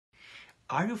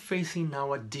Are you facing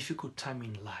now a difficult time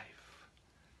in life?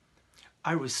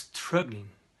 Are you struggling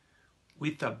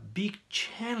with a big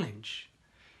challenge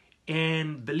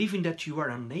and believing that you are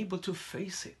unable to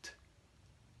face it?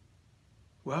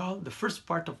 Well, the first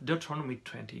part of Deuteronomy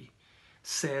 20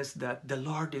 says that the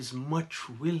Lord is much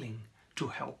willing to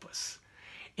help us.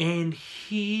 And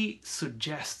He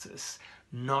suggests us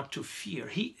not to fear.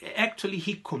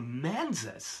 He commands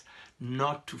us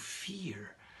not to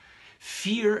fear.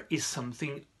 Fear is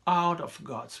something out of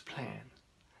God's plan.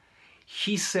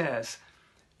 He says,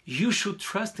 you should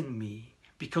trust in me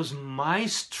because my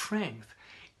strength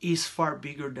is far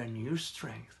bigger than your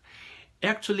strength.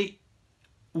 Actually,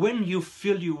 when you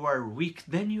feel you are weak,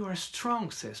 then you are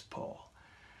strong, says Paul.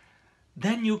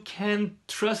 Then you can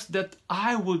trust that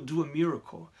I will do a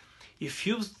miracle. If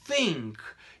you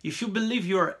believe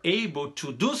you are able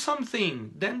to do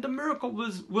something, then the miracle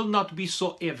will not be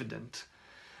so evident.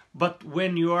 But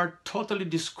when you are totally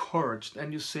discouraged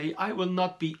and you say, I will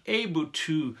not be able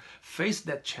to face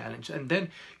that challenge, and then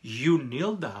you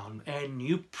kneel down and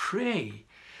you pray,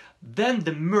 then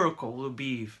the miracle will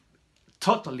be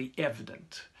totally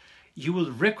evident. You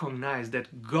will recognize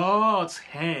that God's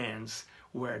hands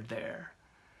were there.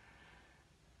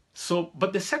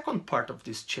 But the second part of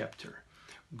this chapter,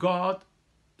 God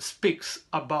speaks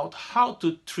about how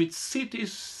to treat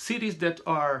cities that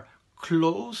are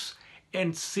close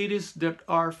and cities that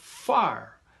are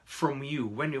far from you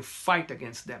when you fight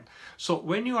against them. So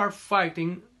when you are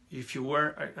fighting, if you were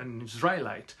an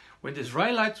Israelite, when the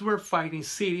Israelites were fighting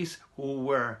cities who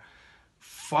were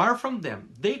far from them,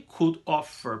 they could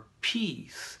offer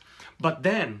peace. But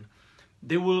then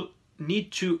they will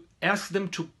need to ask them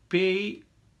to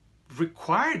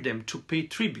require them to pay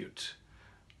tribute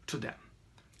to them.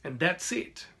 And that's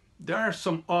it. There are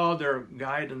some other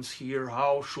guidance here.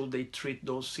 How should they treat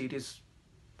those cities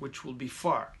which will be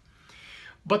far?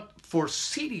 But for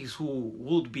cities who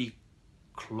would be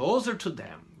closer to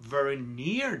them, very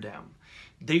near them,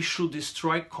 they should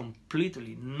destroy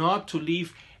completely, not to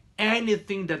leave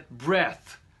anything that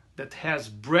has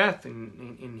breath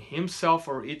in himself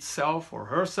or itself or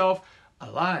herself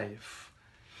alive.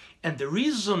 And the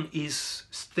reason is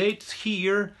stated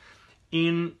here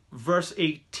in verse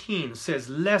 18, says,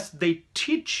 lest they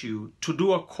teach you to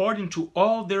do according to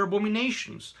all their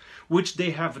abominations, which they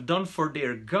have done for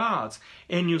their gods,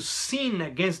 and you sin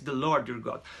against the Lord your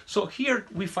God. So here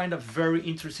we find a very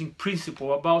interesting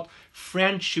principle about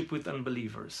friendship with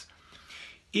unbelievers.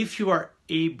 If you are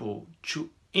able to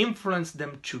influence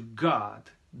them to God,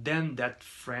 then that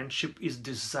friendship is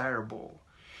desirable.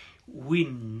 We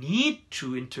need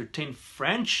to entertain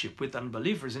friendship with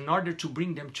unbelievers in order to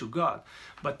bring them to God.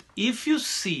 But if you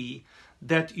see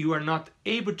that you are not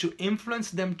able to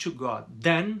influence them to God,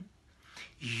 then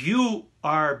you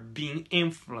are being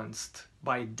influenced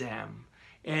by them.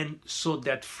 And so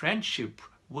that friendship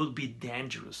will be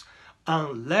dangerous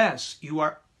unless you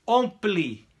are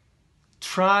openly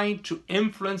trying to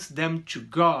influence them to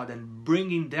God and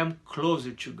bringing them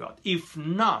closer to God. If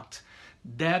not,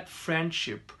 that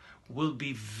friendship will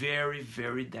be very,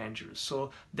 very dangerous.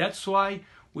 So that's why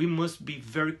we must be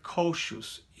very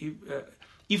cautious,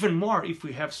 even more if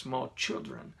we have small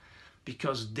children,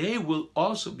 because they will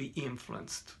also be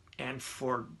influenced, and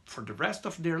for the rest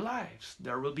of their lives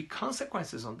there will be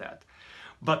consequences on that.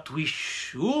 But we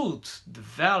should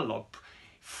develop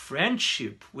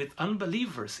friendship with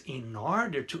unbelievers in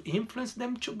order to influence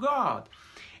them to God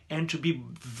and to be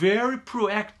very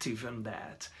proactive in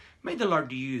that. May the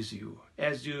Lord use you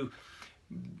as you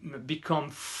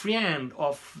become friend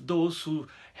of those who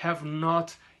have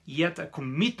not yet a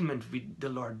commitment with the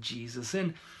Lord Jesus,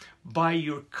 and by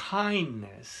your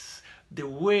kindness, the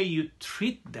way you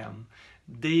treat them,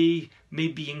 they may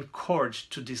be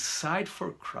encouraged to decide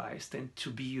for Christ and to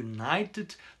be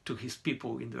united to His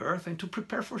people in the earth and to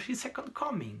prepare for His second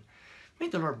coming. May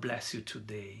the Lord bless you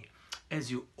today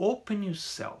as you open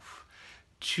yourself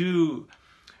to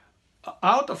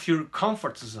out of your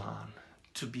comfort zone,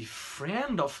 to be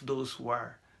friend of those who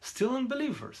are still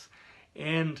unbelievers,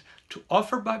 and to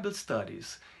offer Bible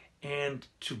studies and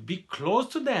to be close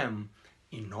to them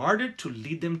in order to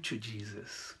lead them to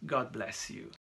Jesus. God bless you.